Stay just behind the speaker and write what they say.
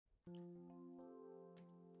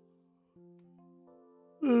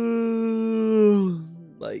Oh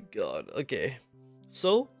my god. Okay.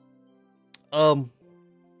 So, um,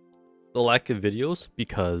 the lack of videos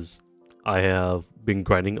because I have been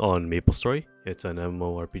grinding on MapleStory. It's an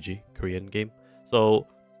MMORPG Korean game. So,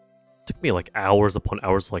 it took me like hours upon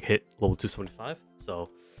hours to like hit level 275. So,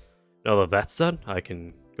 now that that's done, I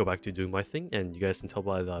can go back to doing my thing, and you guys can tell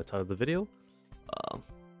by the title of the video. Um,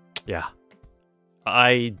 yeah,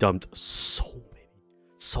 I dumped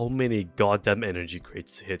so many goddamn energy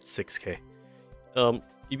crates to hit 6k.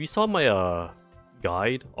 If you saw my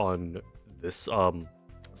guide on this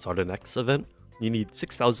Sardinex event, you need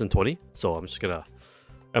 6,020. So I'm just gonna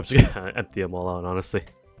empty them all out, honestly.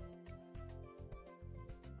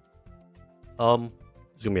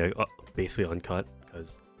 It's gonna be basically uncut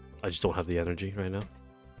because I just don't have the energy right now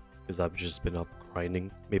because I've just been up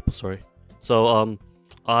grinding MapleStory. So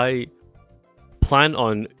I plan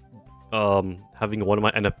on having one of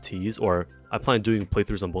my NFTs, or I plan on doing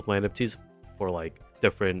playthroughs on both my NFTs for like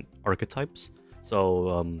different archetypes.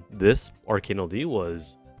 So this Arcane LD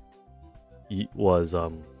was a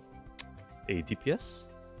DPS,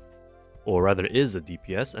 or rather is a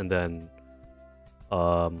DPS, and then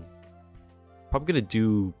probably gonna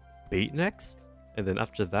do bait next, and then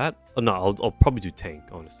after that, oh no, I'll probably do tank,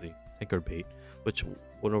 honestly, tank or bait, which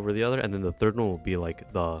one over the other, and then the third one will be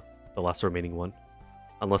like the last remaining one.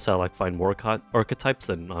 Unless I like find more archetypes,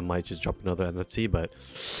 then I might just drop another NFT. But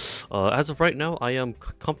as of right now, I am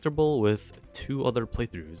comfortable with 2 other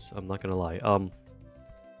playthroughs. I'm not gonna lie.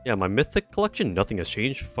 Yeah, my mythic collection, nothing has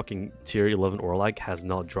changed. Fucking tier 11 Orlag has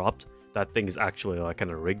not dropped. That thing is actually like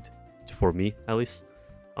kind of rigged for me, at least.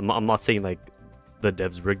 I'm not saying like the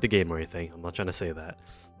devs rigged the game or anything. I'm not trying to say that,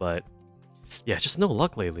 but yeah, just no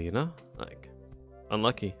luck lately, you know? Like,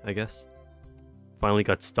 unlucky, I guess. Finally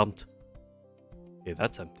got stumped. Okay,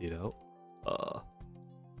 that's emptied out.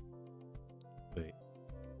 Wait.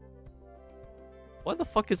 Why the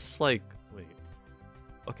fuck is this like... Wait.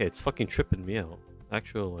 Okay, it's fucking tripping me out.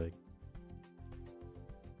 Actual, like...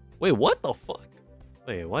 Wait, what the fuck?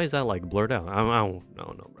 Wait, why is that like blurred out? I don't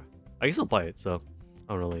know, bro. I can still buy it, so...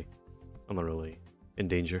 I'm not really in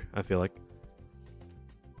danger, I feel like.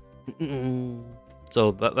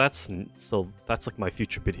 So that's like my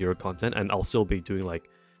future Bit Hero content, and I'll still be doing like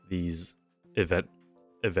these event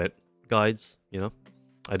guides, you know.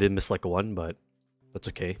 I did miss like one, but that's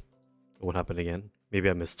okay. It won't happen again. Maybe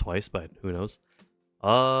I missed twice, but who knows.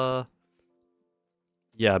 Yeah,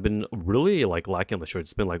 I've been really like lacking on the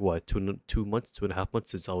shorts. It's been like what, 2 months, 2.5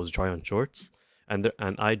 months since I was dry on shorts, and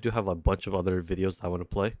I do have a bunch of other videos that I want to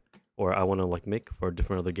play, or I want to like make for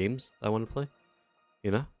different other games I want to play,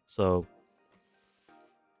 you know. So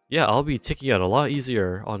yeah, I'll be taking it a lot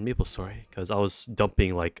easier on MapleStory because I was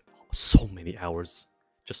dumping like so many hours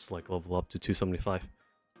just to like level up to 275.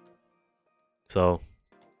 So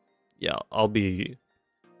yeah, I'll be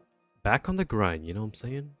back on the grind, you know what I'm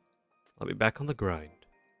saying? I'll be back on the grind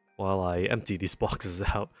while I empty these boxes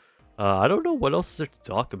out. I don't know what else is there to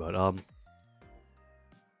talk about.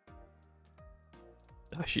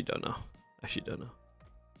 Actually don't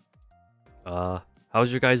know.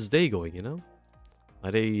 How's your guys' day going, you know?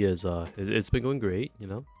 My day is it's been going great, you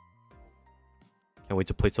know. Can't wait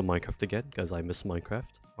to play some Minecraft again because I miss Minecraft,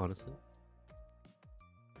 honestly.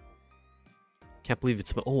 Can't believe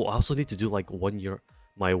it's... Oh, I also need to do like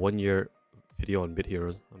my 1 year video on Bit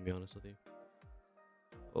Heroes, I'll be honest with you.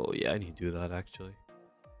 Oh yeah, I need to do that actually.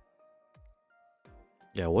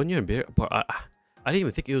 Yeah, 1 year in Bit Hero, but I didn't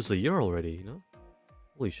even think it was a year already, you know?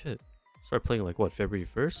 Holy shit. Started playing like what, February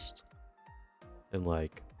 1st? And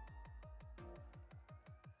like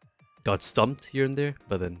got stumped here and there,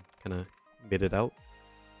 but then kinda made it out.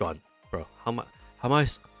 God, bro, how am I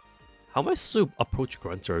supposed to approach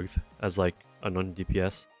Grunterg as like a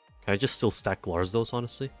non-DPS? Can I just still stack Glarzos,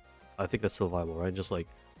 honestly? I think that's still viable, right? Just like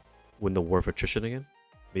win the war of attrition again?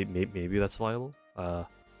 Maybe that's viable.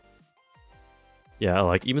 Yeah,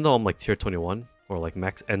 like even though I'm like tier 21 or like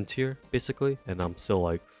max N tier basically, and I'm still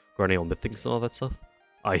like grinding on mythics and all that stuff,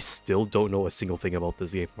 I still don't know a single thing about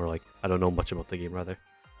this game, or like I don't know much about the game rather.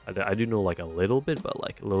 I do know like a little bit, but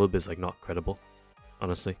like a little bit is like not credible,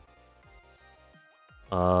 honestly.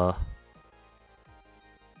 Then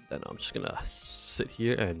I'm just gonna sit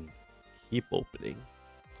here and keep opening.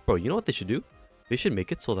 Bro, you know what they should do? They should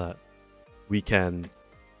make it so that we can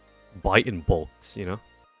buy in bulks, you know?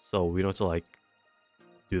 So we don't have to like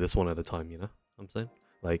do this one at a time, you know what I'm saying?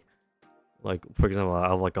 Like for example, I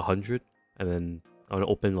have like 100, and then I want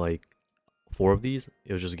to open like 4 of these.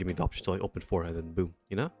 It'll just give me the option to like open 4 and then boom,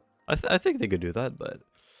 you know? I think they could do that, but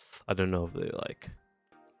I don't know if they like...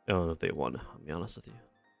 I don't know if they want, I'll be honest with you.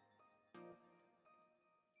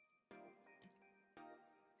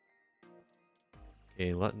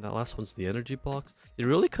 Okay, that last one's the energy box. It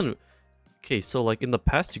really kind of... Okay, so like in the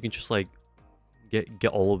past, you can just like get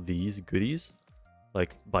all of these goodies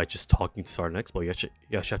like by just talking to Sardinex, but you actually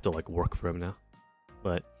have to like work for him now.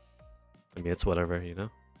 But I mean, it's whatever, you know.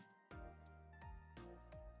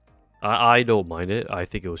 I don't mind it. I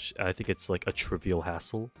think it's like a trivial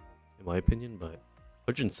hassle, in my opinion. But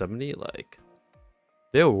 170, like,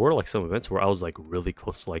 there were like some events where I was like really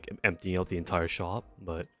close to like emptying out the entire shop,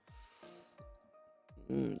 but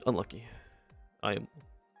unlucky. I am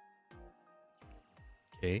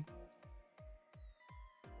okay.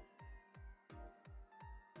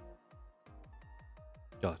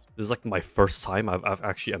 God, this is like my first time I've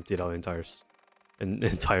actually emptied out an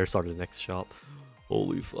entire Sardinex shop.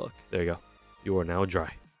 Holy fuck! There you go. You are now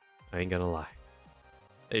dry. I ain't gonna lie.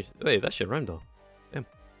 Hey, wait, that shit rhymed though. Damn.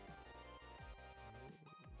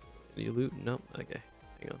 Any loot? No. Okay.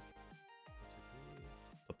 Hang on.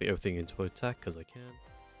 Dumping everything into attack because I can.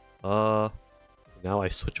 Now I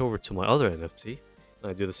switch over to my other NFT and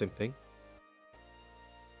I do the same thing.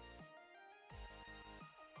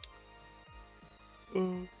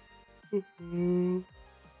 Oh,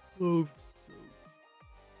 so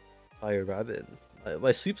tired, rabbit.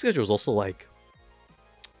 My sleep schedule is also like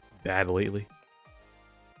bad lately.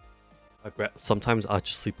 Sometimes I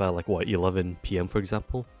just sleep at like what 11 p.m. for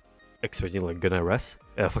example, expecting like good night rest,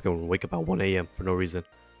 and I fucking wake up at 1 a.m. for no reason.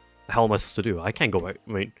 The hell am I supposed to do? I can't go back.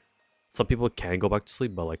 I mean, some people can go back to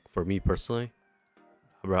sleep, but like for me personally,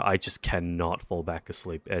 bro, I just cannot fall back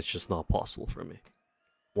asleep. It's just not possible for me.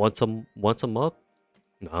 Once I'm up,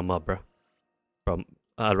 nah, I'm up, bro.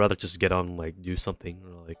 I'd rather just get on like do something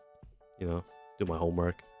or like, you know, do my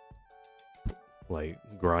homework, like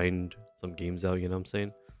grind some games out. You know what I'm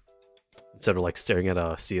saying? Instead of like staring at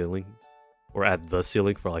a ceiling or at the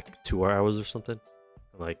ceiling for like 2 hours or something,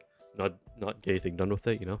 and like not get anything done with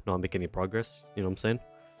it. You know, not make any progress. You know what I'm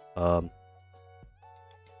saying?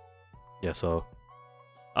 Yeah. So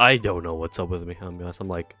I don't know what's up with me. I'm honest. I'm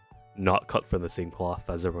like not cut from the same cloth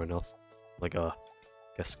as everyone else. Like a,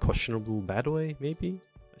 I guess questionable bad way maybe.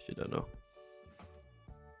 I should don't know.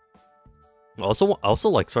 I also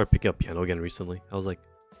like started picking up piano again recently.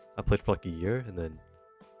 I played for like a year, and then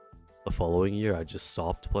the following year I just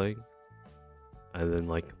stopped playing, and then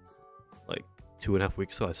like 2.5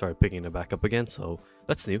 weeks ago I started picking it back up again. So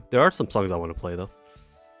that's new. There are some songs I want to play though.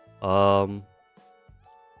 I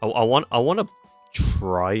want to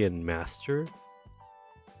try and master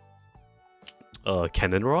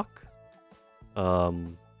Canon Rock.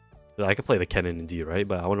 I could play the Canon in D, right?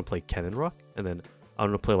 But I want to play Canon Rock, and then I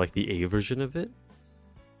want to play like the A version of it.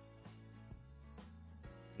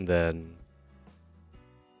 And then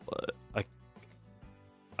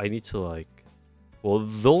I need to like, well,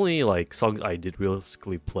 the only like songs I did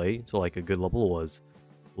realistically play to like a good level was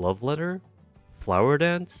Love Letter, Flower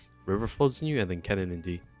Dance, River Flows in You, and then Canon in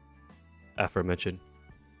D, aforementioned.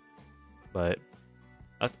 But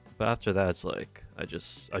after that, it's like I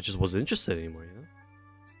just wasn't interested anymore, you know?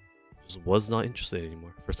 Just was not interested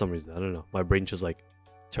anymore for some reason. I don't know. My brain just like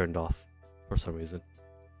turned off for some reason.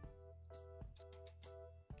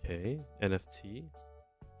 Okay, NFT.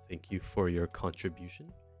 Thank you for your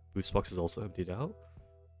contribution. Boost box is also emptied out.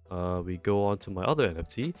 We go on to my other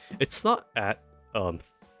NFT. It's not at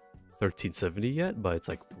 1370 yet, but it's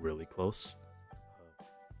like really close.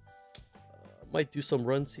 Might do some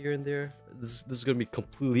runs here and there. This is gonna be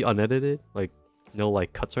completely unedited, like no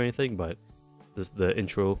like cuts or anything, but the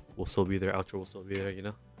intro will still be there, outro will still be there, you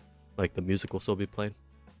know, like the music will still be playing.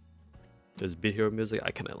 There's Beat Hero music.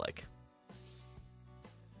 I kind of like.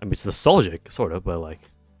 I mean, it's nostalgic, sort of, but like,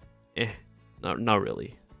 not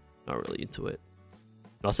really into it.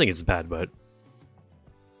 Not saying it's bad, but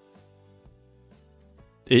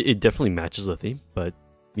it definitely matches the theme. But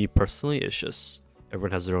me personally, it's just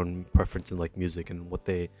everyone has their own preference in like music and what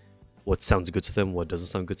sounds good to them, what doesn't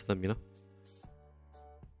sound good to them, you know.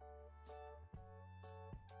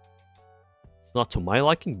 It's not to my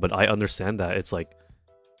liking, but I understand that it's like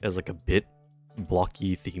it has like a bit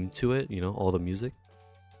blocky theme to it, you know, all the music.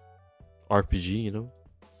 RPG, you know.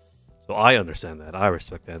 So I understand that. I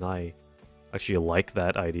respect that. And I actually like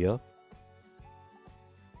that idea.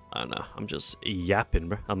 I don't know. I'm just yapping,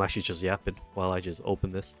 bro. I'm actually just yapping while I just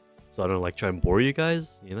open this. So I don't like try and bore you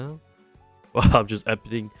guys, you know? Well, I'm just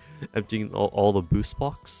emptying all the boost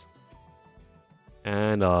box.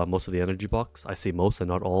 And most of the energy box. I say most and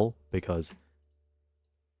not all because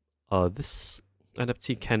this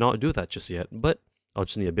NFT cannot do that just yet. But I'll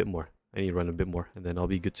just need a bit more. I need to run a bit more and then I'll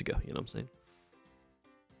be good to go, you know what I'm saying?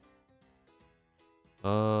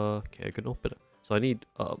 Okay, I can open it. So I need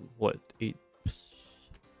what,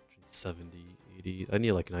 870, 80. I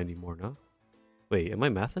need like 90 more now. Wait, am I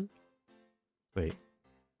mathing? Wait.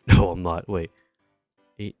 No, I'm not. Wait.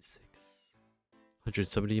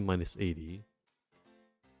 170 minus 80.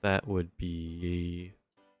 That would be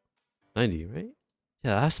 90, right?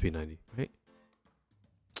 Yeah, it has to be 90, right?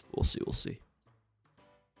 We'll see, we'll see.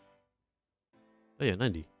 Oh yeah,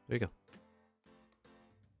 90. There you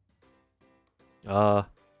go.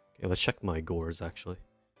 Okay, let's check my gores actually.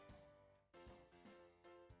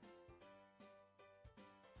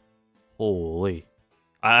 Holy.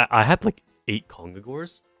 I had like 8 Conga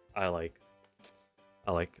gores. I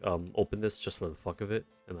opened this just for the fuck of it,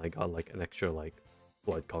 and I got like an extra like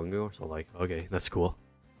blood Conga, so like okay, that's cool.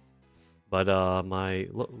 But my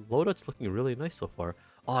loadout's looking really nice so far.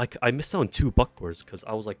 Oh, I missed out on 2 buck gores because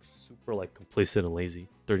I was like super like complacent and lazy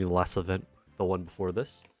during the last event, the one before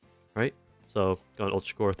this, right? So got an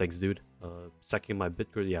ultra gore, thanks dude. Second my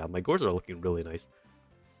bit gores, yeah, my gores are looking really nice.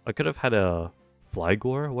 I could have had a fly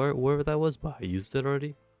gore wherever that was, but I used it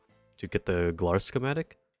already to get the Glar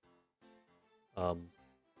schematic.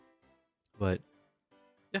 But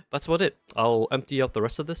yeah, that's about it. I'll empty out the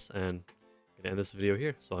rest of this and end this video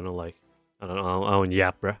here. So I know I don't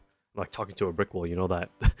yap, bruh. I'm like talking to a brick wall, you know that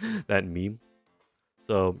that meme.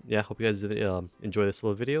 So yeah, hope you guys did enjoy this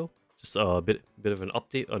little video. Just a bit of an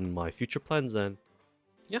update on my future plans, and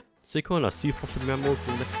yeah, stay cool, and I'll see you for the memos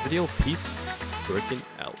in the next video. Peace, breaking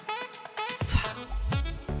out.